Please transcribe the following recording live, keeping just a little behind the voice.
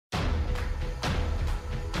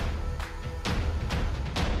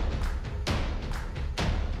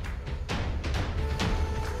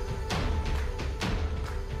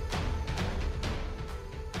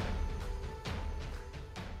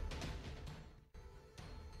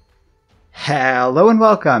Hello and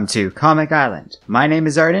welcome to Comic Island. My name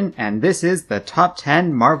is Arden, and this is the Top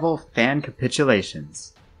 10 Marvel Fan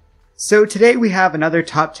Capitulations. So today we have another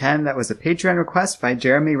Top 10 that was a Patreon request by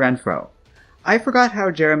Jeremy Renfro. I forgot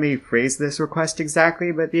how Jeremy phrased this request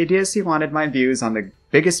exactly, but the idea is he wanted my views on the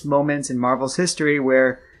biggest moments in Marvel's history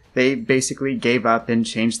where they basically gave up and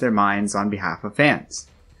changed their minds on behalf of fans.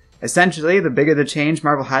 Essentially, the bigger the change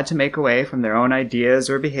Marvel had to make away from their own ideas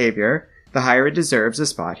or behavior, the higher it deserves a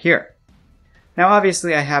spot here. Now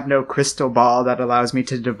obviously I have no crystal ball that allows me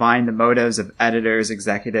to divine the motives of editors,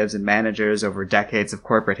 executives, and managers over decades of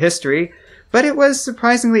corporate history, but it was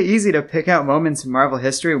surprisingly easy to pick out moments in Marvel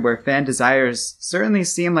history where fan desires certainly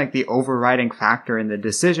seem like the overriding factor in the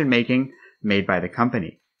decision-making made by the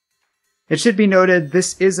company. It should be noted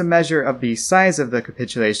this is a measure of the size of the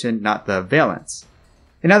capitulation, not the valence.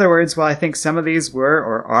 In other words, while I think some of these were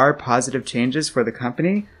or are positive changes for the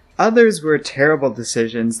company, others were terrible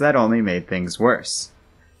decisions that only made things worse.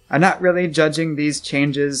 I'm not really judging these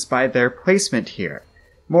changes by their placement here,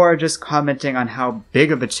 more just commenting on how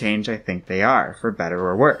big of a change I think they are, for better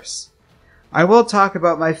or worse. I will talk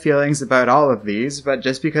about my feelings about all of these, but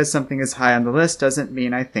just because something is high on the list doesn't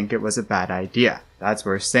mean I think it was a bad idea. That's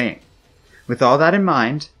worth saying. With all that in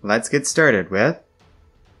mind, let's get started with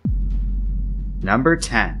Number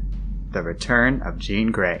 10, The Return of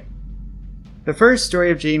Jean Grey. The first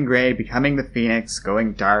story of Jean Grey becoming the Phoenix,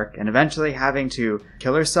 going dark, and eventually having to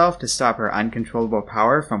kill herself to stop her uncontrollable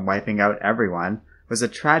power from wiping out everyone was a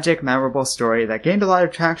tragic, memorable story that gained a lot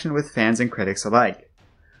of traction with fans and critics alike.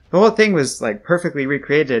 The whole thing was perfectly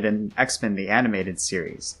recreated in X-Men the Animated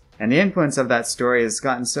Series, and the influence of that story has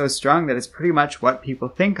gotten so strong that it's pretty much what people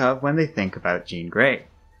think of when they think about Jean Grey.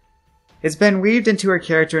 It's been weaved into her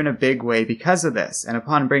character in a big way because of this, and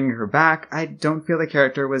upon bringing her back, I don't feel the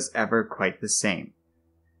character was ever quite the same.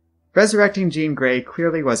 Resurrecting Jean Grey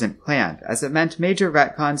clearly wasn't planned, as it meant major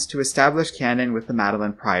retcons to establish canon with the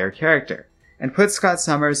Madeline Pryor character, and put Scott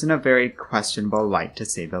Summers in a very questionable light to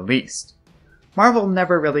say the least. Marvel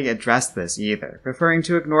never really addressed this either, preferring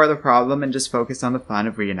to ignore the problem and just focus on the fun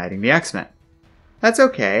of reuniting the X-Men. That's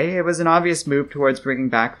okay, it was an obvious move towards bringing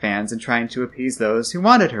back fans and trying to appease those who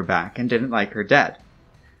wanted her back and didn't like her dead.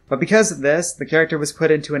 But because of this, the character was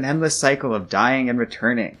put into an endless cycle of dying and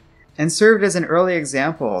returning, and served as an early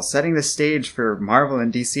example, setting the stage for Marvel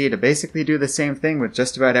and DC to basically do the same thing with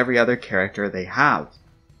just about every other character they have.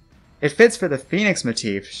 It fits for the Phoenix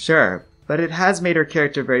motif, sure, but it has made her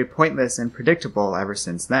character very pointless and predictable ever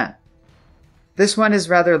since then. This one is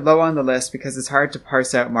rather low on the list because it's hard to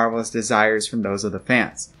parse out Marvel's desires from those of the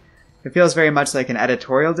fans. It feels very much like an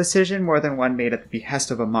editorial decision more than one made at the behest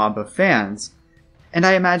of a mob of fans, and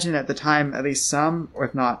I imagine at the time at least some, or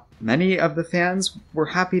if not many, of the fans were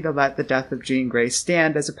happy to let the death of Jean Grey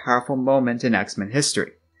stand as a powerful moment in X-Men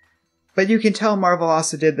history. But you can tell Marvel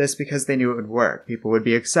also did this because they knew it would work. People would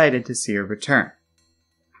be excited to see her return.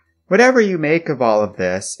 Whatever you make of all of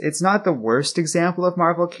this, it's not the worst example of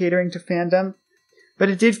Marvel catering to fandom, but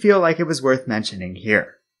it did feel like it was worth mentioning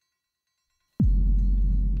here.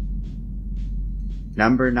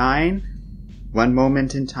 Number 9, One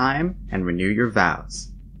Moment in Time and Renew Your Vows.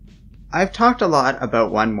 I've talked a lot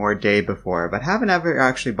about One More Day before, but haven't ever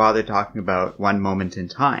actually bothered talking about One Moment in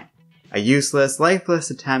Time, a useless, lifeless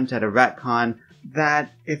attempt at a retcon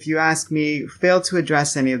that, if you ask me, failed to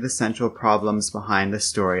address any of the central problems behind the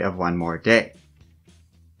story of One More Day.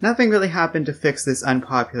 Nothing really happened to fix this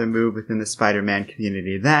unpopular move within the Spider-Man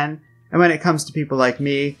community then, and when it comes to people like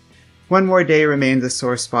me, One More Day remains a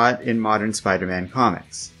sore spot in modern Spider-Man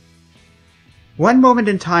comics. One Moment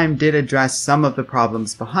in Time did address some of the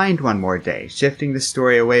problems behind One More Day, shifting the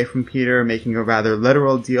story away from Peter making a rather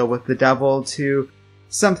literal deal with the devil to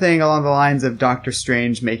something along the lines of Doctor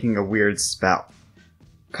Strange making a weird spell.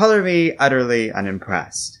 Color me utterly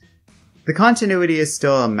unimpressed. The continuity is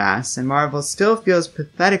still a mess, and Marvel still feels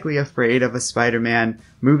pathetically afraid of a Spider-Man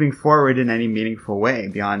moving forward in any meaningful way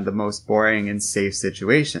beyond the most boring and safe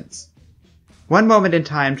situations. One Moment in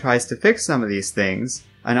Time tries to fix some of these things,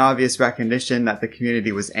 an obvious recognition that the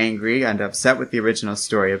community was angry and upset with the original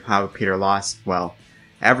story of how Peter lost, well,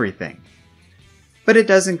 everything. But it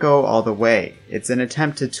doesn't go all the way. It's an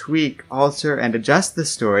attempt to tweak, alter, and adjust the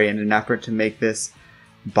story in an effort to make this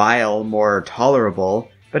bile more tolerable,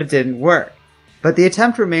 but it didn't work. But the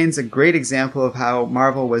attempt remains a great example of how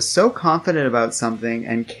Marvel was so confident about something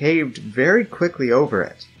and caved very quickly over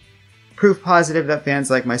it. Proof positive that fans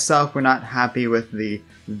like myself were not happy with the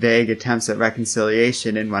vague attempts at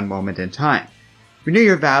reconciliation in One Moment in Time. Renew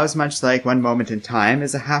Your Vows, much like One Moment in Time,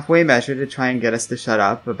 is a halfway measure to try and get us to shut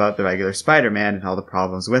up about the regular Spider-Man and all the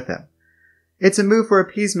problems with him. It's a move for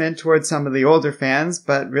appeasement towards some of the older fans,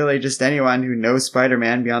 but really just anyone who knows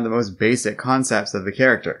Spider-Man beyond the most basic concepts of the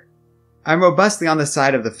character. I'm robustly on the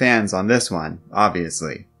side of the fans on this one,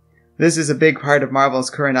 obviously. This is a big part of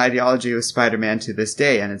Marvel's current ideology with Spider-Man to this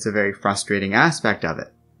day, and it's a very frustrating aspect of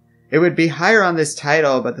it. It would be higher on this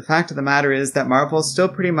title, but the fact of the matter is that Marvel still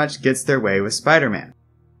pretty much gets their way with Spider-Man.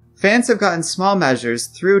 Fans have gotten small measures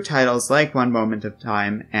through titles like One Moment of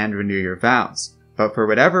Time and Renew Your Vows, but for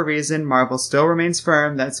whatever reason, Marvel still remains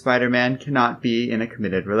firm that Spider-Man cannot be in a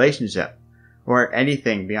committed relationship, or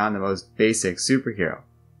anything beyond the most basic superhero.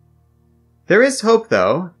 There is hope,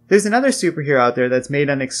 though. There's another superhero out there that's made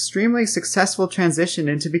an extremely successful transition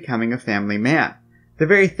into becoming a family man. The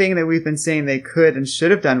very thing that we've been saying they could and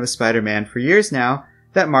should have done with Spider-Man for years now,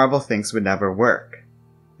 that Marvel thinks would never work.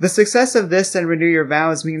 The success of this and Renew Your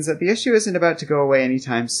Vows means that the issue isn't about to go away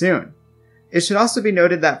anytime soon. It should also be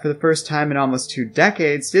noted that for the first time in almost 2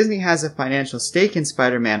 decades, Disney has a financial stake in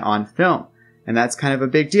Spider-Man on film, and that's kind of a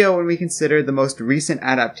big deal when we consider the most recent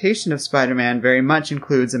adaptation of Spider-Man very much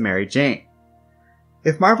includes a Mary Jane.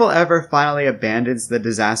 If Marvel ever finally abandons the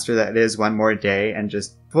disaster that is One More Day and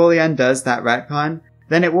just fully undoes that retcon,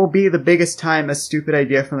 then it will be the biggest time a stupid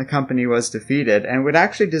idea from the company was defeated and would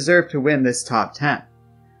actually deserve to win this top 10.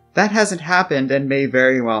 That hasn't happened and may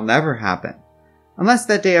very well never happen. Unless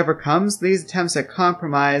that day ever comes, these attempts at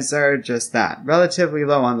compromise are just that, relatively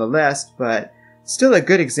low on the list, but still a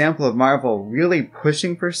good example of Marvel really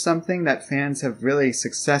pushing for something that fans have really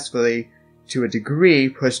successfully, to a degree,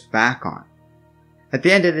 pushed back on. At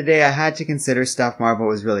the end of the day, I had to consider stuff Marvel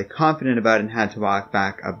was really confident about and had to walk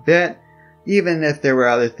back a bit, even if there were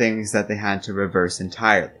other things that they had to reverse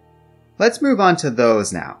entirely. Let's move on to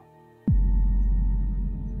those now.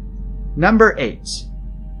 Number 8.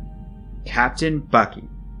 Captain Bucky.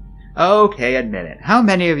 Okay, admit it. How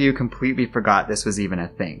many of you completely forgot this was even a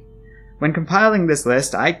thing? When compiling this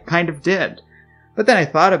list, I kind of did. But then I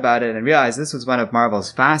thought about it and realized this was one of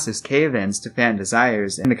Marvel's fastest cave-ins to fan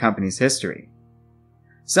desires in the company's history.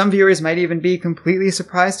 Some viewers might even be completely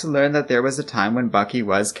surprised to learn that there was a time when Bucky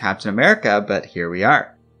was Captain America, but here we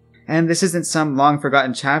are. And this isn't some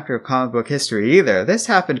long-forgotten chapter of comic book history either. This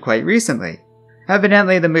happened quite recently.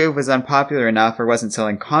 Evidently, the move was unpopular enough or wasn't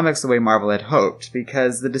selling comics the way Marvel had hoped,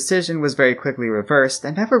 because the decision was very quickly reversed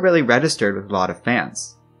and never really registered with a lot of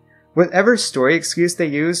fans. Whatever story excuse they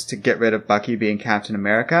used to get rid of Bucky being Captain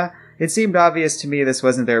America, it seemed obvious to me this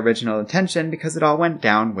wasn't their original intention because it all went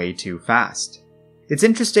down way too fast. It's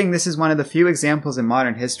interesting this is one of the few examples in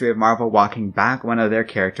modern history of Marvel walking back one of their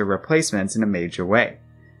character replacements in a major way.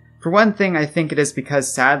 For one thing, I think it is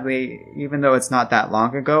because sadly, even though it's not that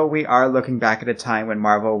long ago, we are looking back at a time when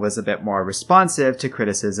Marvel was a bit more responsive to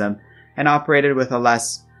criticism and operated with a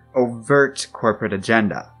less overt corporate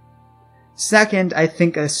agenda. Second, I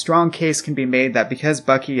think a strong case can be made that because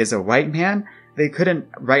Bucky is a white man, they couldn't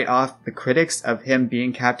write off the critics of him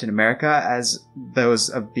being Captain America as those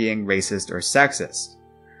of being racist or sexist.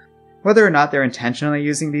 Whether or not they're intentionally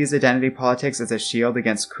using these identity politics as a shield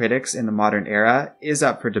against critics in the modern era is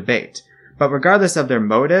up for debate, but regardless of their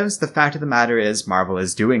motives, the fact of the matter is Marvel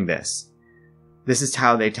is doing this. This is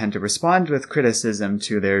how they tend to respond with criticism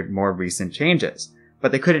to their more recent changes,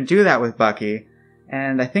 but they couldn't do that with Bucky,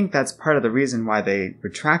 and I think that's part of the reason why they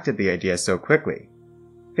retracted the idea so quickly.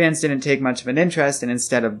 Fans didn't take much of an interest, and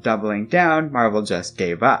instead of doubling down, Marvel just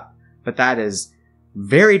gave up. But that is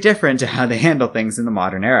very different to how they handle things in the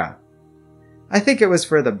modern era. I think it was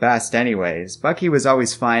for the best anyways. Bucky was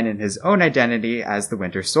always fine in his own identity as the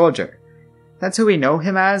Winter Soldier. That's who we know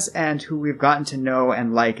him as, and who we've gotten to know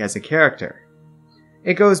and like as a character.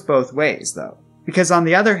 It goes both ways, though. Because on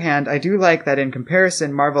the other hand, I do like that in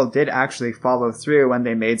comparison, Marvel did actually follow through when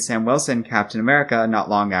they made Sam Wilson Captain America not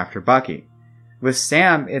long after Bucky. With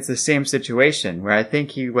Sam, it's the same situation, where I think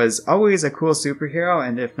he was always a cool superhero,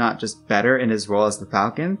 and if not just better in his role as the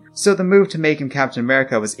Falcon, so the move to make him Captain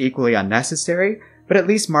America was equally unnecessary, but at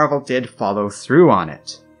least Marvel did follow through on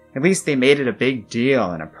it. At least they made it a big deal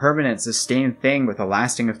and a permanent, sustained thing with a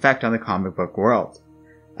lasting effect on the comic book world.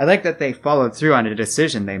 I like that they followed through on a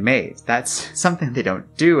decision they made. That's something they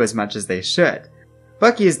don't do as much as they should.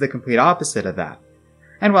 Bucky is the complete opposite of that.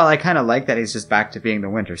 And while I kinda like that he's just back to being the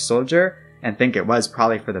Winter Soldier, and think it was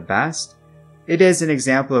probably for the best, it is an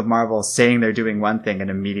example of Marvel saying they're doing one thing and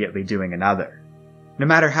immediately doing another. No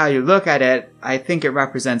matter how you look at it, I think it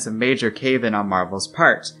represents a major cave-in on Marvel's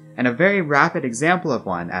part, and a very rapid example of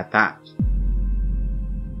one at that.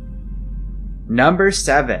 Number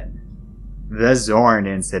 7. The Zorn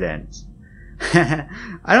Incident. I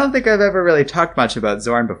don't think I've ever really talked much about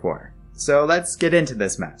Zorn before, so let's get into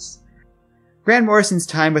this mess. Grant Morrison's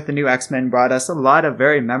time with the new X-Men brought us a lot of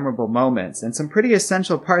very memorable moments and some pretty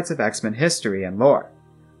essential parts of X-Men history and lore.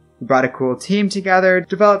 He brought a cool team together,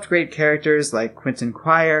 developed great characters like Quentin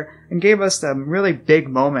Quire, and gave us some really big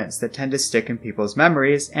moments that tend to stick in people's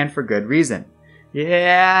memories, and for good reason.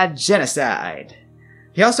 Yeah, genocide!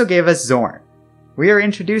 He also gave us Zorn. We are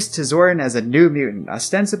introduced to Zorn as a new mutant,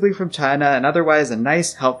 ostensibly from China and otherwise a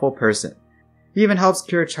nice, helpful person. He even helps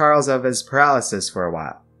cure Charles of his paralysis for a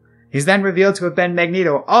while. He's then revealed to have been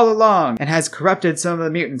Magneto all along and has corrupted some of the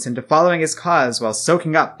mutants into following his cause while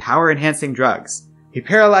soaking up power-enhancing drugs. He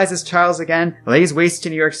paralyzes Charles again, lays waste to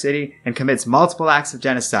New York City, and commits multiple acts of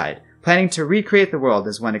genocide, planning to recreate the world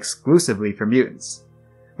as one exclusively for mutants.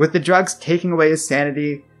 With the drugs taking away his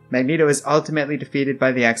sanity, Magneto is ultimately defeated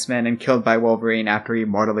by the X-Men and killed by Wolverine after he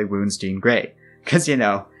mortally wounds Jean Grey. 'Cause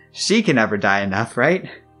she can never die enough, right?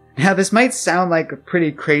 Now this might sound like a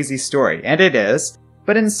pretty crazy story, and it is,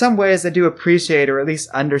 but in some ways I do appreciate or at least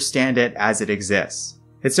understand it as it exists.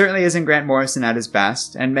 It certainly isn't Grant Morrison at his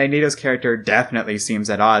best, and Magneto's character definitely seems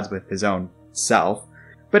at odds with his own self,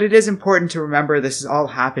 but it is important to remember this has all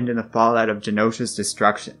happened in the fallout of Genosha's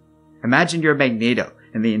destruction. Imagine you're Magneto,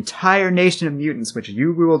 and the entire nation of mutants which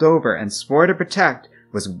you ruled over and swore to protect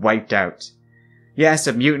was wiped out. Yes,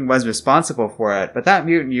 a mutant was responsible for it, but that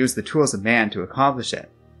mutant used the tools of man to accomplish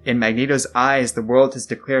it. In Magneto's eyes, the world has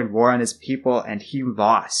declared war on his people, and he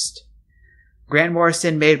lost. Grant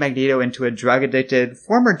Morrison made Magneto into a drug-addicted,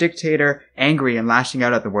 former dictator, angry and lashing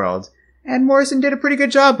out at the world, and Morrison did a pretty good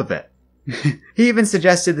job of it. He even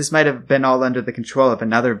suggested this might have been all under the control of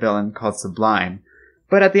another villain called Sublime,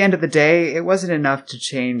 but at the end of the day, it wasn't enough to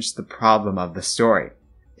change the problem of the story.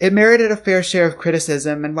 It merited a fair share of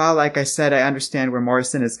criticism, and while, like I said, I understand where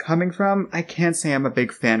Morrison is coming from, I can't say I'm a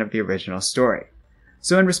big fan of the original story.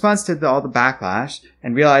 So in response to all the backlash,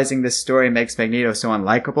 and realizing this story makes Magneto so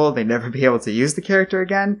unlikable they'd never be able to use the character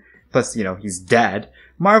again, plus, he's dead,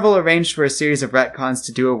 Marvel arranged for a series of retcons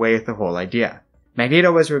to do away with the whole idea.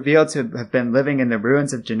 Magneto was revealed to have been living in the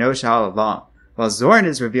ruins of Genosha all along, while Zorn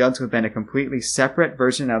is revealed to have been a completely separate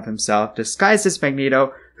version of himself disguised as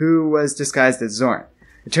Magneto, who was disguised as Zorn.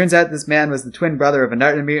 It turns out this man was the twin brother of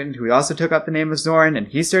another mutant who also took up the name of Zorn, and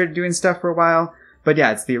he started doing stuff for a while. But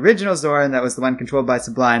yeah, it's the original Zorn that was the one controlled by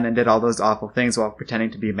Sublime and did all those awful things while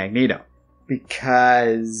pretending to be Magneto.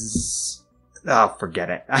 Because... oh,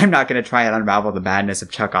 forget it. I'm not going to try and unravel the madness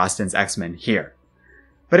of Chuck Austen's X-Men here.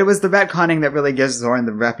 But it was the retconning that really gives Zorn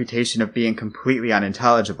the reputation of being completely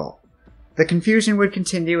unintelligible. The confusion would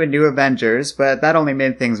continue in New Avengers, but that only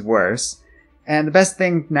made things worse. And the best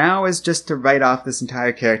thing now is just to write off this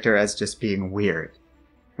entire character as just being weird.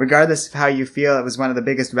 Regardless of how you feel, it was one of the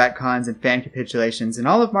biggest retcons and fan capitulations in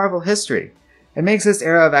all of Marvel history. It makes this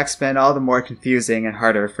era of X-Men all the more confusing and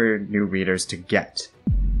harder for new readers to get.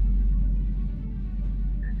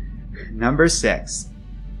 Number 6.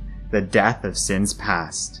 The Death of Sins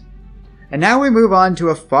Past. And now we move on to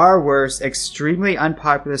a far worse, extremely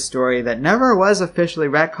unpopular story that never was officially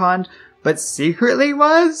retconned, but secretly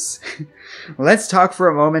was? Let's talk for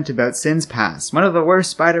a moment about Sins Past, one of the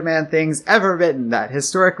worst Spider-Man things ever written that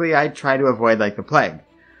historically I try to avoid like the plague.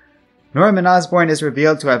 Norman Osborn is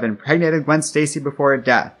revealed to have impregnated Gwen Stacy before her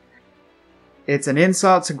death. It's an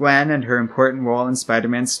insult to Gwen and her important role in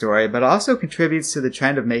Spider-Man's story, but also contributes to the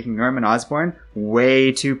trend of making Norman Osborn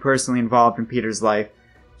way too personally involved in Peter's life.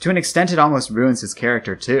 To an extent, it almost ruins his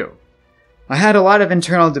character too. I had a lot of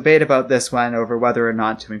internal debate about this one over whether or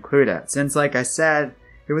not to include it, since, like I said,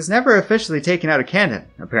 it was never officially taken out of canon,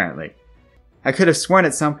 apparently. I could have sworn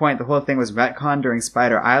at some point the whole thing was retconned during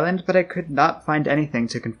Spider Island, but I could not find anything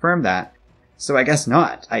to confirm that. So I guess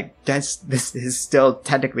not. I guess this is still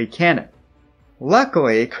technically canon.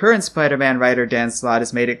 Luckily, current Spider-Man writer Dan Slott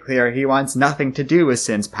has made it clear he wants nothing to do with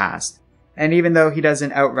Sins Past. And even though he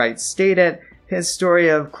doesn't outright state it, his story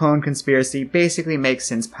of clone conspiracy basically makes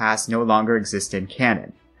Sins Past no longer exist in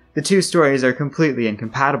canon. The two stories are completely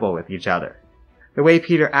incompatible with each other. The way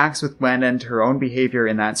Peter acts with Gwen and her own behavior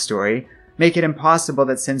in that story make it impossible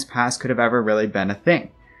that Sins Past could have ever really been a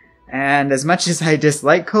thing. And as much as I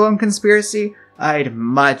dislike clone conspiracy, I'd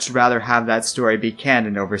much rather have that story be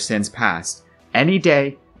canon over Sins Past. Any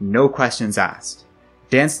day, no questions asked.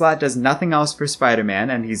 Dan Slott does nothing else for Spider-Man,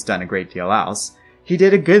 and he's done a great deal else. He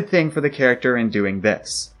did a good thing for the character in doing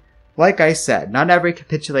this. Like I said, not every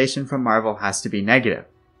capitulation from Marvel has to be negative.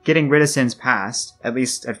 Getting rid of Sins Past, at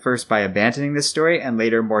least at first by abandoning this story and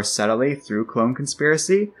later more subtly through clone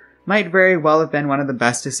conspiracy, might very well have been one of the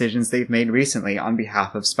best decisions they've made recently on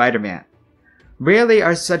behalf of Spider-Man. Rarely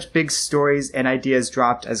are such big stories and ideas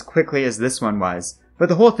dropped as quickly as this one was, but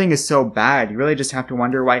the whole thing is so bad you really just have to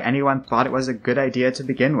wonder why anyone thought it was a good idea to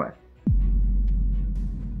begin with.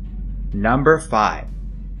 Number 5.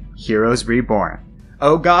 Heroes Reborn.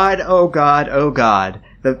 Oh god, oh god, oh god.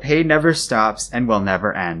 The pain never stops and will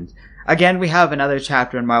never end. Again, we have another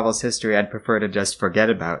chapter in Marvel's history I'd prefer to just forget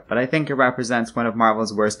about, but I think it represents one of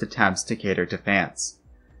Marvel's worst attempts to cater to fans.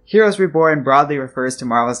 Heroes Reborn broadly refers to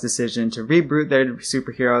Marvel's decision to reboot their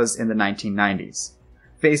superheroes in the 1990s.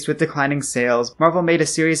 Faced with declining sales, Marvel made a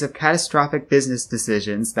series of catastrophic business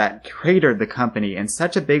decisions that cratered the company in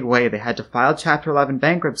such a big way they had to file Chapter 11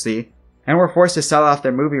 bankruptcy and were forced to sell off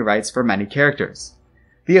their movie rights for many characters.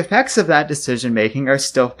 The effects of that decision-making are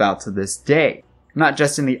still felt to this day, not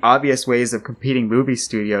just in the obvious ways of competing movie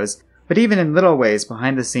studios, but even in little ways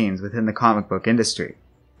behind the scenes within the comic book industry.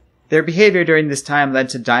 Their behavior during this time led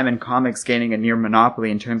to Diamond Comics gaining a near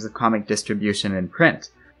monopoly in terms of comic distribution and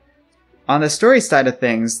print. On the story side of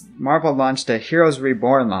things, Marvel launched a Heroes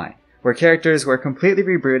Reborn line, where characters were completely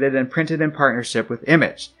rebooted and printed in partnership with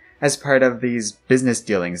Image, as part of these business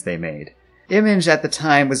dealings they made. Image at the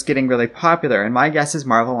time was getting really popular, and my guess is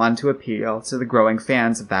Marvel wanted to appeal to the growing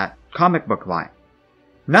fans of that comic book line.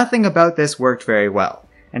 Nothing about this worked very well,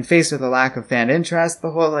 and faced with a lack of fan interest,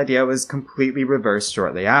 the whole idea was completely reversed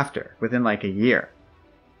shortly after, within like a year.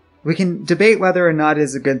 We can debate whether or not it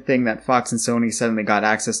is a good thing that Fox and Sony suddenly got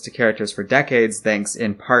access to characters for decades thanks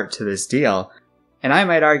in part to this deal, and I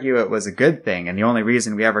might argue it was a good thing and the only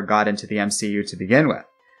reason we ever got into the MCU to begin with.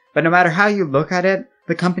 But no matter how you look at it,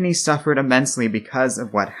 the company suffered immensely because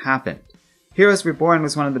of what happened. Heroes Reborn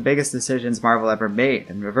was one of the biggest decisions Marvel ever made,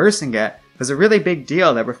 and reversing it was a really big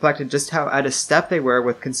deal that reflected just how out of step they were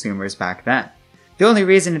with consumers back then. The only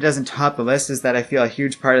reason it doesn't top the list is that I feel a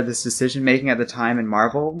huge part of this decision making at the time in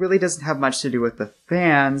Marvel really doesn't have much to do with the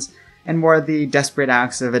fans, and more the desperate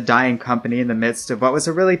acts of a dying company in the midst of what was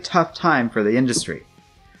a really tough time for the industry.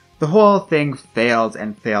 The whole thing failed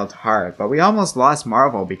and failed hard, but we almost lost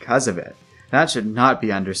Marvel because of it. That should not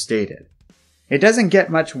be understated. It doesn't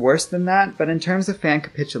get much worse than that, but in terms of fan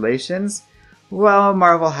capitulations, well,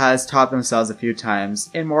 Marvel has topped themselves a few times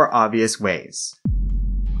in more obvious ways.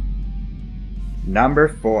 Number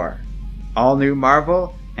 4. All New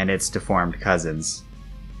Marvel and its Deformed Cousins.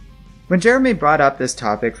 When Jeremy brought up this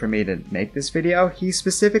topic for me to make this video, he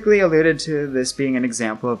specifically alluded to this being an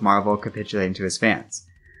example of Marvel capitulating to his fans.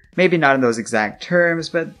 Maybe not in those exact terms,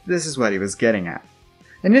 but this is what he was getting at.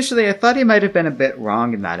 Initially, I thought he might have been a bit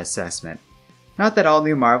wrong in that assessment. Not that All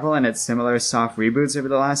New Marvel and its similar soft reboots over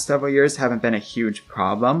the last several years haven't been a huge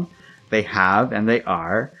problem. They have, and they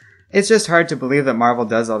are. It's just hard to believe that Marvel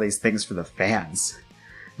does all these things for the fans.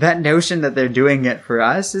 That notion that they're doing it for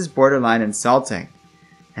us is borderline insulting.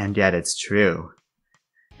 And yet it's true.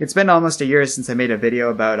 It's been almost a year since I made a video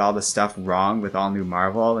about all the stuff wrong with All New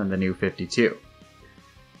Marvel and the New 52.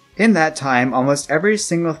 In that time, almost every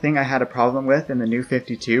single thing I had a problem with in the New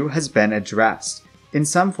 52 has been addressed, in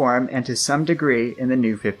some form and to some degree in the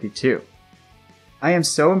New 52. I am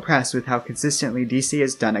so impressed with how consistently DC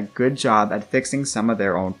has done a good job at fixing some of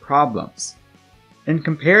their own problems. In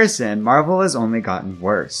comparison, Marvel has only gotten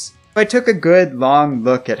worse. I took a good, long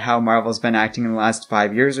look at how Marvel's been acting in the last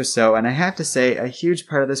 5 years or so, and I have to say a huge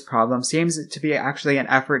part of this problem seems to be actually an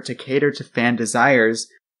effort to cater to fan desires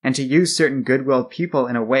and to use certain goodwill people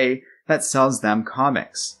in a way that sells them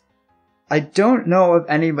comics. I don't know of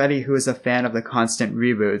anybody who is a fan of the constant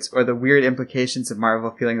reboots or the weird implications of Marvel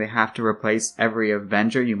feeling they have to replace every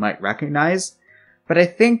Avenger you might recognize, but I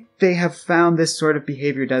think they have found this sort of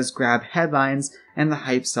behavior does grab headlines and the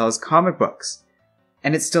hype sells comic books.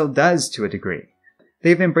 And it still does to a degree.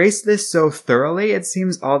 They've embraced this so thoroughly it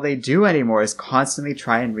seems all they do anymore is constantly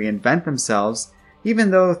try and reinvent themselves,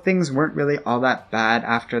 even though things weren't really all that bad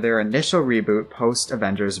after their initial reboot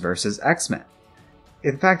post-Avengers vs. X-Men.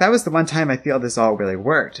 In fact, that was the one time I feel this all really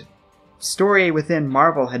worked. Story within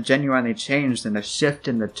Marvel had genuinely changed and a shift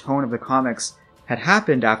in the tone of the comics had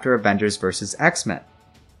happened after Avengers vs. X-Men.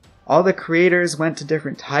 All the creators went to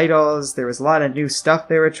different titles, there was a lot of new stuff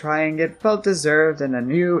they were trying, it felt deserved and a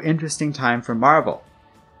new, interesting time for Marvel.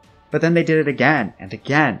 But then they did it again, and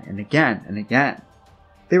again, and again, and again.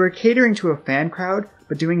 They were catering to a fan crowd,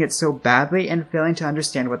 but doing it so badly and failing to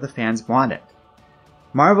understand what the fans wanted.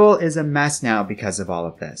 Marvel is a mess now because of all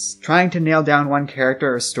of this. Trying to nail down one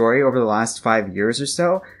character or story over the last 5 years or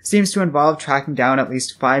so seems to involve tracking down at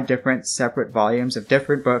least 5 different separate volumes of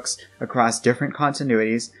different books across different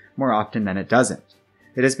continuities more often than it doesn't.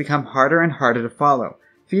 It has become harder and harder to follow,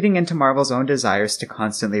 feeding into Marvel's own desires to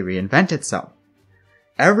constantly reinvent itself.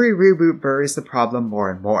 Every reboot buries the problem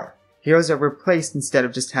more and more. Heroes are replaced instead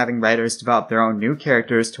of just having writers develop their own new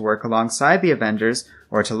characters to work alongside the Avengers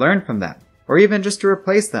or to learn from them. Or even just to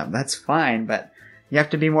replace them, that's fine, but you have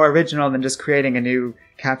to be more original than just creating a new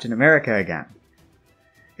Captain America again.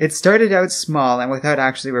 It started out small and without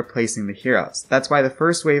actually replacing the heroes. That's why the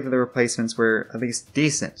first wave of the replacements were at least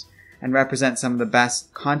decent, and represent some of the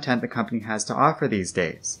best content the company has to offer these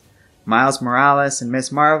days. Miles Morales and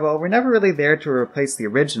Ms. Marvel were never really there to replace the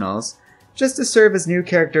originals, just to serve as new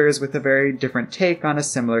characters with a very different take on a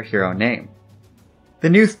similar hero name. The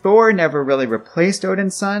new Thor never really replaced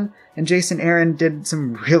Odin's son, and Jason Aaron did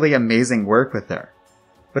some really amazing work with her.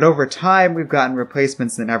 But over time, we've gotten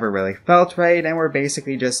replacements that never really felt right, and were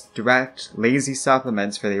basically just direct, lazy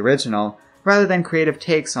supplements for the original, rather than creative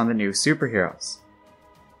takes on the new superheroes.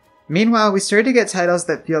 Meanwhile, we started to get titles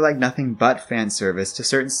that feel like nothing but fan service to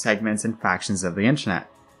certain segments and factions of the internet.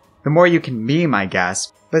 The more you can meme, I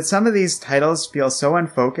guess, but some of these titles feel so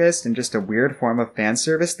unfocused and just a weird form of fan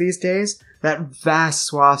service these days that vast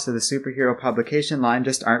swaths of the superhero publication line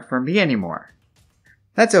just aren't for me anymore.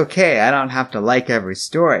 That's okay, I don't have to like every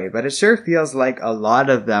story, but it sure feels like a lot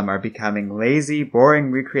of them are becoming lazy,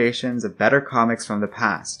 boring recreations of better comics from the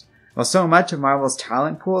past, while so much of Marvel's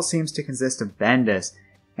talent pool seems to consist of Bendis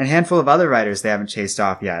and a handful of other writers they haven't chased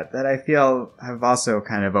off yet that I feel have also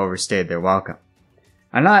kind of overstayed their welcome.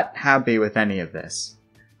 I'm not happy with any of this.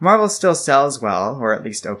 Marvel still sells well, or at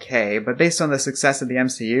least okay, but based on the success of the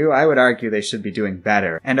MCU, I would argue they should be doing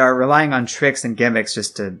better, and are relying on tricks and gimmicks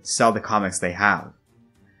just to sell the comics they have.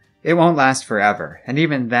 It won't last forever, and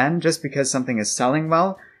even then, just because something is selling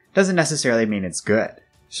well, doesn't necessarily mean it's good.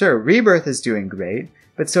 Sure, Rebirth is doing great,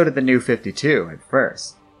 but so did the New 52 at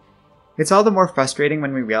first. It's all the more frustrating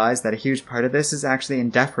when we realize that a huge part of this is actually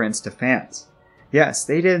in deference to fans. Yes,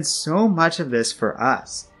 they did so much of this for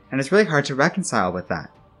us, and it's really hard to reconcile with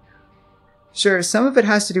that. Sure, some of it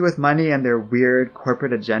has to do with money and their weird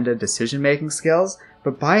corporate agenda decision-making skills,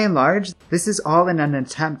 but by and large, this is all in an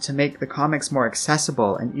attempt to make the comics more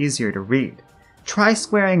accessible and easier to read. Try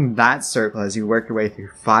squaring that circle as you work your way through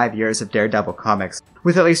 5 years of Daredevil comics,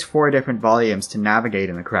 with at least 4 different volumes to navigate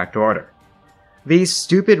in the correct order. These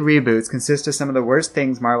stupid reboots consist of some of the worst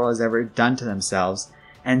things Marvel has ever done to themselves,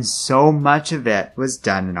 and so much of it was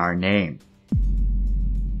done in our name.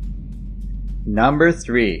 Number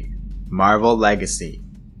 3. Marvel Legacy.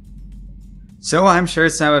 So I'm sure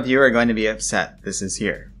some of you are going to be upset this is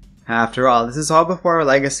here. After all, this is all before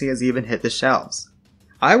Legacy has even hit the shelves.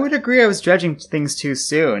 I would agree I was judging things too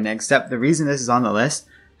soon, except the reason this is on the list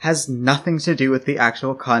has nothing to do with the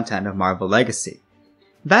actual content of Marvel Legacy.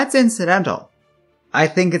 That's incidental. I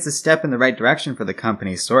think it's a step in the right direction for the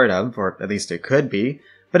company, sort of, or at least it could be,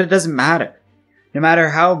 but it doesn't matter. No matter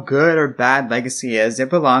how good or bad Legacy is, it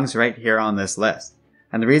belongs right here on this list.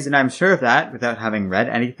 And the reason I'm sure of that, without having read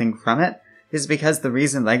anything from it, is because the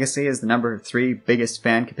reason Legacy is the number 3 biggest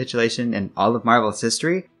fan capitulation in all of Marvel's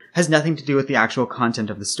history has nothing to do with the actual content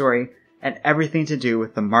of the story, and everything to do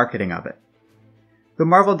with the marketing of it. Though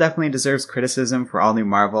Marvel definitely deserves criticism for All New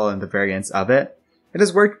Marvel and the variants of it, it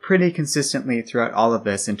has worked pretty consistently throughout all of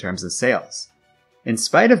this in terms of sales. In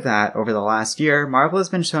spite of that, over the last year, Marvel has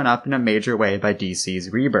been shown up in a major way by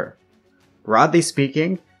DC's Rebirth. Broadly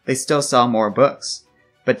speaking, they still sell more books,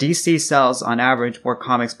 but DC sells on average more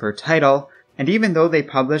comics per title, and even though they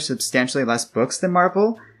publish substantially less books than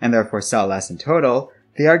Marvel, and therefore sell less in total,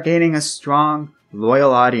 they are gaining a strong,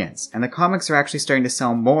 loyal audience, and the comics are actually starting to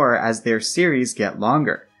sell more as their series get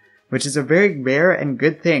longer, which is a very rare and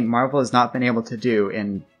good thing Marvel has not been able to do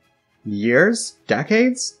in years?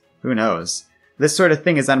 Decades? Who knows? This sort of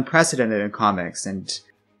thing is unprecedented in comics, and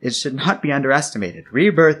it should not be underestimated.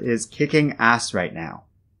 Rebirth is kicking ass right now.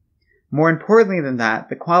 More importantly than that,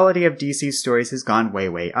 the quality of DC's stories has gone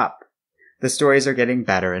way up. The stories are getting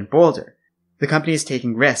better and bolder. The company is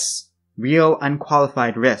taking risks, real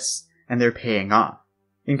unqualified risks, and they're paying off.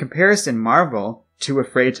 In comparison, Marvel, too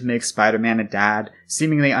afraid to make Spider-Man a dad,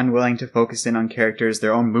 seemingly unwilling to focus in on characters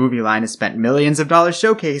their own movie line has spent millions of dollars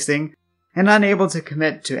showcasing, and unable to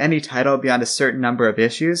commit to any title beyond a certain number of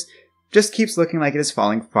issues, just keeps looking like it is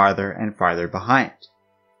falling farther and farther behind.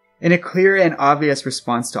 In a clear and obvious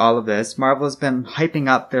response to all of this, Marvel has been hyping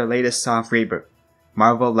up their latest soft reboot,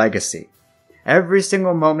 Marvel Legacy. Every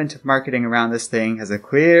single moment of marketing around this thing has a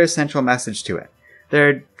clear central message to it.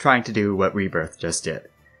 They're trying to do what Rebirth just did.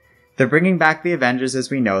 They're bringing back the Avengers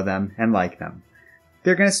as we know them and like them.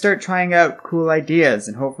 They're going to start trying out cool ideas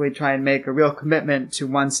and hopefully try and make a real commitment to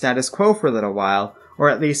one status quo for a little while,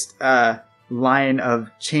 or at least a line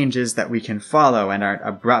of changes that we can follow and aren't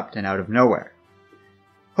abrupt and out of nowhere.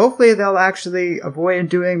 Hopefully they'll actually avoid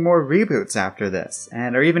doing more reboots after this,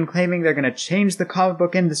 and are even claiming they're going to change the comic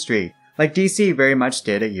book industry, like DC very much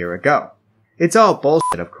did a year ago. It's all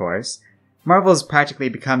bullshit, of course. Marvel's practically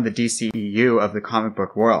become the DCEU of the comic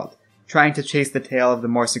book world, trying to chase the tail of the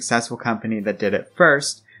more successful company that did it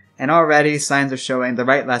first, and already signs are showing the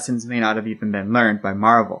right lessons may not have even been learned by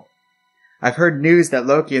Marvel. I've heard news that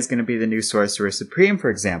Loki is going to be the new Sorcerer Supreme,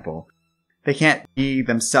 for example. They can't be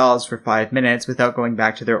themselves for 5 minutes without going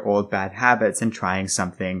back to their old bad habits and trying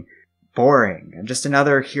something boring, and just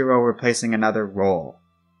another hero replacing another role.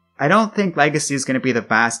 I don't think Legacy is going to be the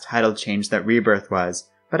vast title change that Rebirth was,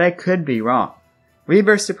 but I could be wrong.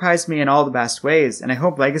 Rebirth surprised me in all the best ways, and I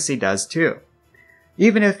hope Legacy does too.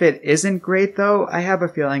 Even if it isn't great though, I have a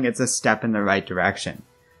feeling it's a step in the right direction.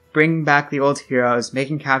 Bringing back the old heroes,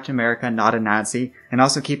 making Captain America not a Nazi, and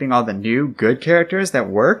also keeping all the new, good characters that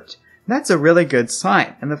worked, that's a really good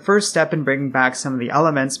sign, and the first step in bringing back some of the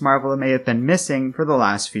elements Marvel may have been missing for the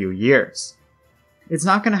last few years. It's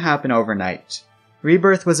not going to happen overnight.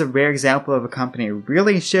 Rebirth was a rare example of a company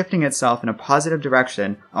really shifting itself in a positive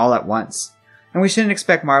direction all at once, and we shouldn't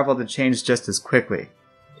expect Marvel to change just as quickly.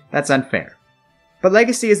 That's unfair. But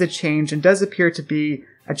Legacy is a change and does appear to be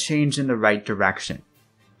a change in the right direction.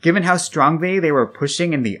 Given how strongly they were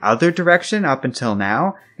pushing in the other direction up until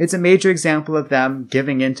now, it's a major example of them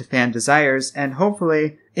giving in to fan desires and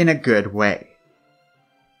hopefully in a good way.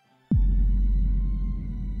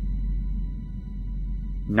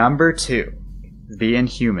 Number 2. The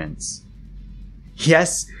Inhumans.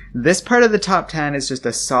 Yes, this part of the top 10 is just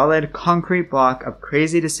a solid, concrete block of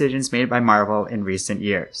crazy decisions made by Marvel in recent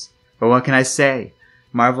years. But what can I say?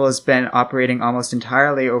 Marvel has been operating almost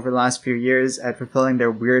entirely over the last few years at fulfilling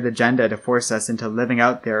their weird agenda to force us into living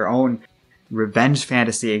out their own revenge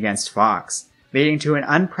fantasy against Fox, leading to an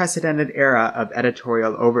unprecedented era of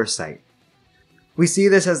editorial oversight. We see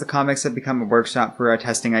this as the comics have become a workshop for our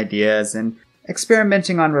testing ideas and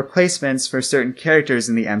experimenting on replacements for certain characters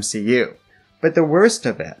in the MCU. But the worst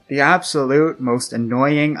of it, the absolute most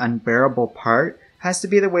annoying, unbearable part, has to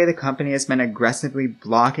be the way the company has been aggressively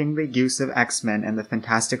blocking the use of X-Men and the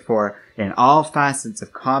Fantastic Four in all facets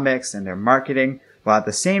of comics and their marketing, while at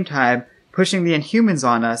the same time pushing the Inhumans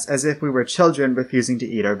on us as if we were children refusing to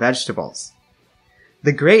eat our vegetables.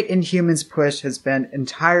 The Great Inhumans push has been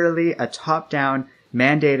entirely a top-down,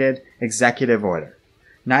 mandated executive order.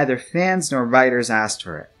 Neither fans nor writers asked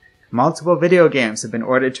for it. Multiple video games have been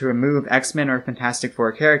ordered to remove X-Men or Fantastic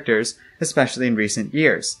Four characters, especially in recent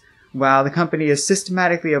years, while the company is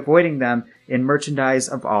systematically avoiding them in merchandise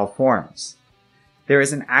of all forms. There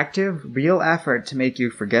is an active, real effort to make you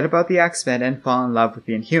forget about the X-Men and fall in love with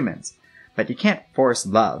the Inhumans, but you can't force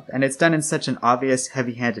love, and it's done in such an obvious,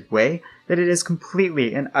 heavy-handed way that it has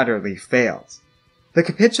completely and utterly failed. The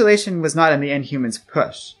capitulation was not in the Inhumans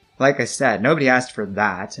push. Like I said, nobody asked for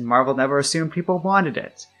that, and Marvel never assumed people wanted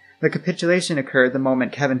it. The capitulation occurred the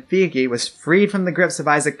moment Kevin Feige was freed from the grips of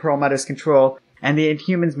Isaac Perlmutter's control and the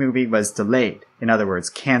Inhumans movie was delayed, in other words,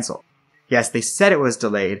 cancelled. Yes, they said it was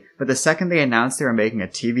delayed, but the second they announced they were making a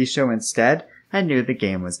TV show instead, I knew the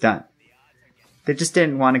game was done. They just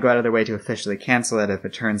didn't want to go out of their way to officially cancel it if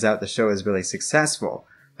it turns out the show is really successful,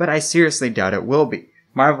 but I seriously doubt it will be.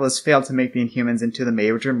 Marvel has failed to make the Inhumans into the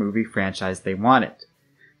major movie franchise they wanted.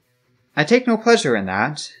 I take no pleasure in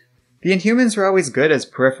that. The Inhumans were always good as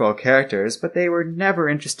peripheral characters, but they were never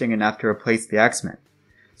interesting enough to replace the X-Men.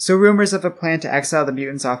 So rumors of a plan to exile the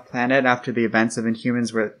mutants off planet after the events of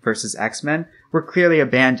Inhumans vs. X-Men were clearly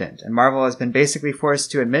abandoned, and Marvel has been basically forced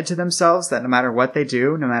to admit to themselves that no matter what they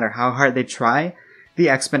do, no matter how hard they try, the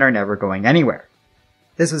X-Men are never going anywhere.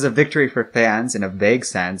 This was a victory for fans in a vague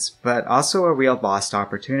sense, but also a real lost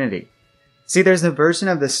opportunity. See, there's a version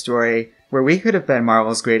of this story where we could have been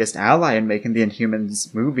Marvel's greatest ally in making the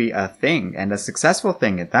Inhumans movie a thing, and a successful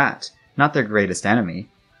thing at that, not their greatest enemy.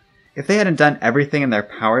 If they hadn't done everything in their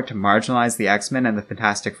power to marginalize the X-Men and the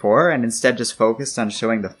Fantastic Four, and instead just focused on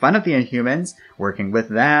showing the fun of the Inhumans, working with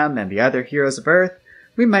them and the other heroes of Earth,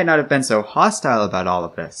 we might not have been so hostile about all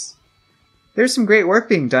of this. There's some great work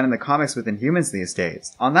being done in the comics with Inhumans these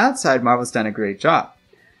days. On that side, Marvel's done a great job.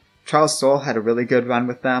 Charles Soule had a really good run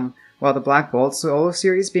with them, while the Black Bolt solo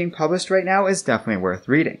series being published right now is definitely worth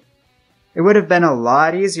reading. It would have been a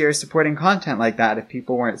lot easier supporting content like that if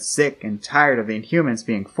people weren't sick and tired of the Inhumans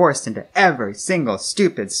being forced into every single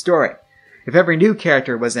stupid story. If every new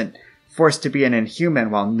character wasn't forced to be an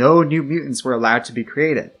Inhuman while no new mutants were allowed to be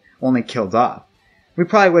created, only killed off. We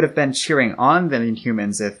probably would have been cheering on the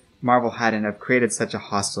Inhumans if Marvel hadn't have created such a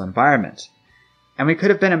hostile environment. And we could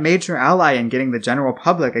have been a major ally in getting the general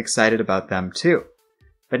public excited about them too.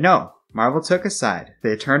 But no. Marvel took a side.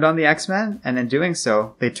 They turned on the X-Men, and in doing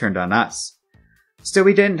so, they turned on us. Still,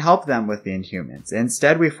 we didn't help them with the Inhumans.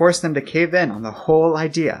 Instead, we forced them to cave in on the whole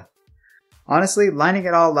idea. Honestly, lining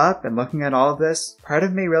it all up and looking at all of this, part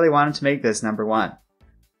of me really wanted to make this number 1.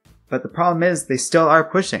 But the problem is, they still are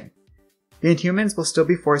pushing. The Inhumans will still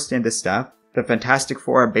be forced into stuff. The Fantastic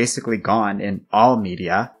Four are basically gone in all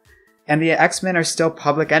media, and the X-Men are still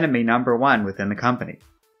public enemy number one within the company.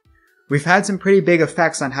 We've had some pretty big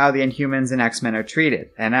effects on how the Inhumans and X-Men are treated,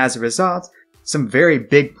 and as a result, some very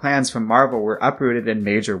big plans from Marvel were uprooted in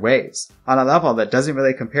major ways, on a level that doesn't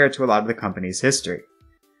really compare to a lot of the company's history.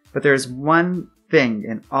 But there's one thing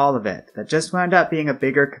in all of it that just wound up being a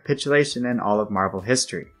bigger capitulation in all of Marvel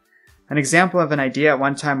history. An example of an idea at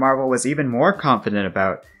one time Marvel was even more confident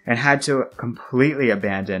about and had to completely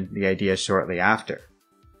abandon the idea shortly after.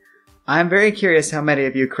 I'm very curious how many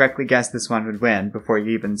of you correctly guessed this one would win before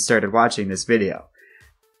you even started watching this video.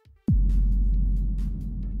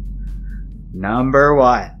 Number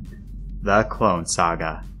 1. The Clone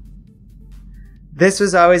Saga. This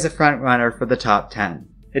was always a front runner for the top 10.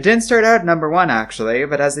 It didn't start out number 1 actually,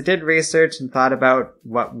 but as I did research and thought about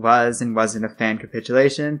what was and wasn't a fan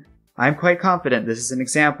capitulation, I'm quite confident this is an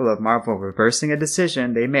example of Marvel reversing a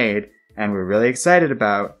decision they made and were really excited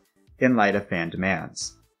about in light of fan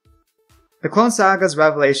demands. The Clone Saga's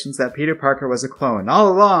revelations that Peter Parker was a clone all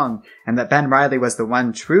along and that Ben Reilly was the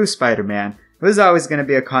one true Spider-Man was always going to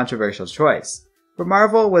be a controversial choice. But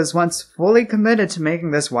Marvel was once fully committed to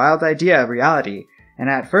making this wild idea a reality, and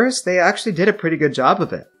at first they actually did a pretty good job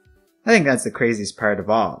of it. I think that's the craziest part of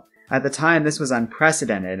all. At the time, this was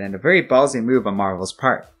unprecedented and a very ballsy move on Marvel's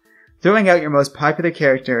part. Throwing out your most popular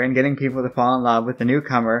character and getting people to fall in love with the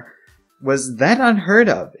newcomer was then unheard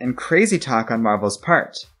of and crazy talk on Marvel's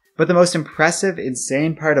part. But the most impressive,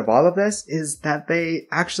 insane part of all of this is that they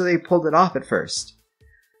actually pulled it off at first.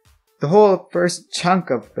 The whole first chunk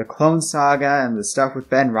of the Clone Saga and the stuff with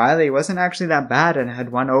Ben Reilly wasn't actually that bad and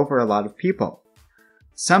had won over a lot of people.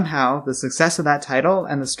 Somehow, the success of that title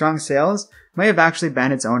and the strong sales may have actually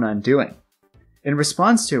been its own undoing. In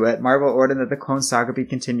response to it, Marvel ordered that the Clone Saga be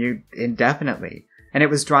continued indefinitely, and it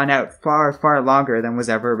was drawn out far, far longer than was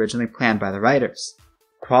ever originally planned by the writers.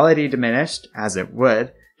 Quality diminished, as it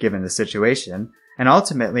would, given the situation, and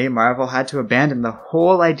ultimately Marvel had to abandon the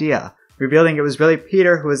whole idea, revealing it was really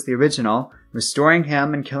Peter who was the original, restoring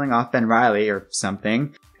him and killing off Ben Reilly or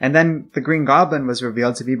something, and then the Green Goblin was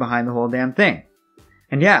revealed to be behind the whole damn thing.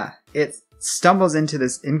 And yeah, it stumbles into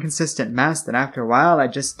this inconsistent mess that after a while I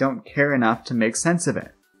just don't care enough to make sense of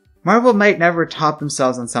it. Marvel might never top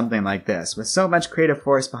themselves on something like this, with so much creative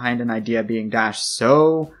force behind an idea being dashed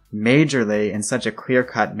so majorly in such a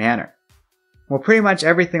clear-cut manner. Well, pretty much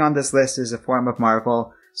everything on this list is a form of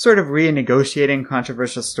Marvel sort of renegotiating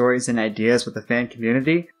controversial stories and ideas with the fan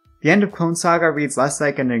community. The end of Clone Saga reads less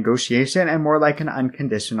like a negotiation and more like an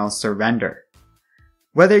unconditional surrender.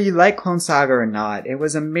 Whether you like Clone Saga or not, it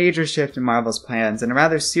was a major shift in Marvel's plans and a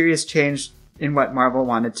rather serious change in what Marvel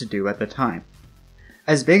wanted to do at the time.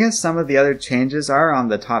 As big as some of the other changes are on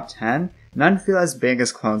the top 10, none feel as big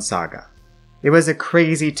as Clone Saga. It was a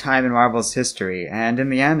crazy time in Marvel's history, and in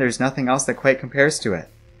the end there's nothing else that quite compares to it.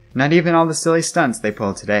 Not even all the silly stunts they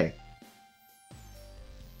pull today.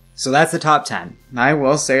 So that's the top 10. I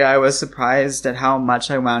will say I was surprised at how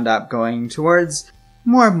much I wound up going towards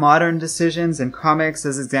more modern decisions in comics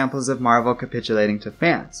as examples of Marvel capitulating to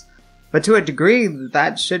fans. But to a degree,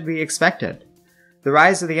 that should be expected. The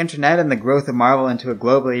rise of the internet and the growth of Marvel into a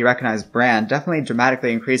globally recognized brand definitely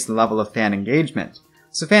dramatically increased the level of fan engagement.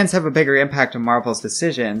 So fans have a bigger impact on Marvel's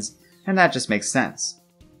decisions, and that just makes sense.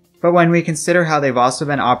 But when we consider how they've also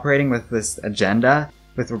been operating with this agenda,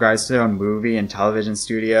 with regards to their own movie and television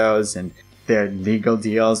studios and their legal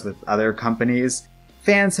deals with other companies,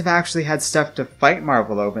 fans have actually had stuff to fight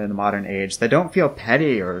Marvel over in the modern age that don't feel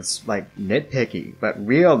petty or nitpicky, but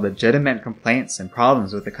real legitimate complaints and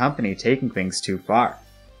problems with the company taking things too far.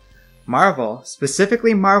 Marvel,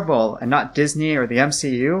 specifically Marvel and not Disney or the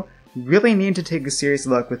MCU, really need to take a serious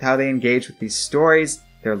look with how they engage with these stories,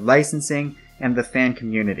 their licensing, and the fan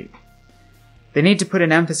community. They need to put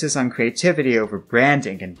an emphasis on creativity over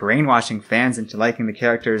branding and brainwashing fans into liking the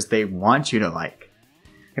characters they want you to like.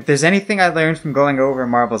 If there's anything I learned from going over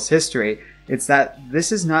Marvel's history, it's that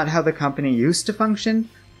this is not how the company used to function,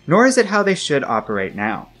 nor is it how they should operate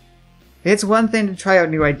now. It's one thing to try out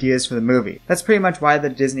new ideas for the movie. That's pretty much why the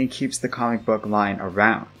Disney keeps the comic book line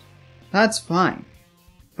around. That's fine.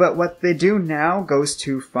 But what they do now goes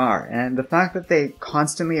too far, and the fact that they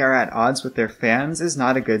constantly are at odds with their fans is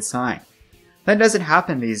not a good sign. That doesn't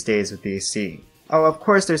happen these days with DC. Oh, of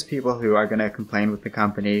course there's people who are going to complain with the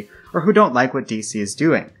company, or who don't like what DC is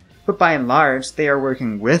doing, but by and large, they are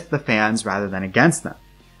working with the fans rather than against them.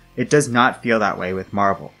 It does not feel that way with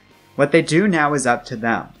Marvel. What they do now is up to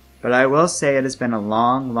them, but I will say it has been a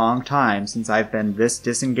long, long time since I've been this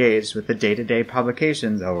disengaged with the day-to-day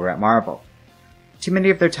publications over at Marvel. Too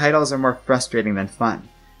many of their titles are more frustrating than fun.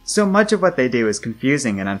 So much of what they do is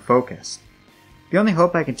confusing and unfocused. The only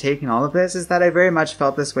hope I can take in all of this is that I very much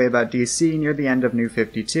felt this way about DC near the end of New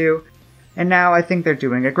 52, and now I think they're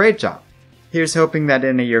doing a great job. Here's hoping that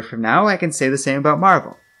in a year from now I can say the same about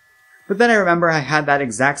Marvel. But then I remember I had that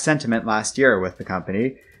exact sentiment last year with the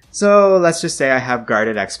company, so let's just say I have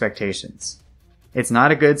guarded expectations. It's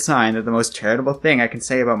not a good sign that the most charitable thing I can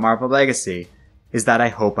say about Marvel Legacy is that I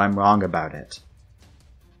hope I'm wrong about it.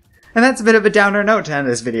 And that's a bit of a downer note to end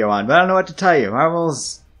this video on, but I don't know what to tell you.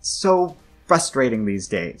 Marvel's so frustrating these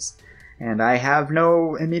days, and I have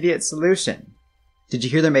no immediate solution. Did you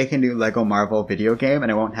hear they're making a new LEGO Marvel video game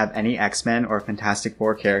and it won't have any X-Men or Fantastic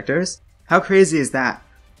Four characters? How crazy is that?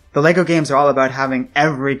 The LEGO games are all about having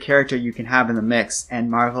every character you can have in the mix,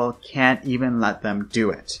 and Marvel can't even let them do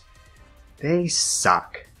it. They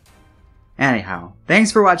suck. Anyhow,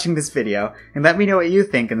 thanks for watching this video, and let me know what you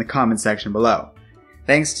think in the comment section below.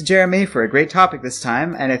 Thanks to Jeremy for a great topic this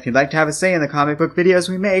time, and if you'd like to have a say in the comic book videos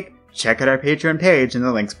we make, check out our Patreon page in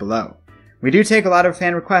the links below. We do take a lot of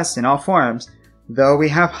fan requests in all forms, though we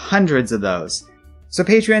have hundreds of those. So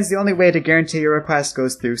Patreon's the only way to guarantee your request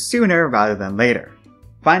goes through sooner rather than later.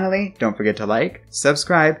 Finally, don't forget to like,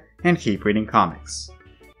 subscribe, and keep reading comics.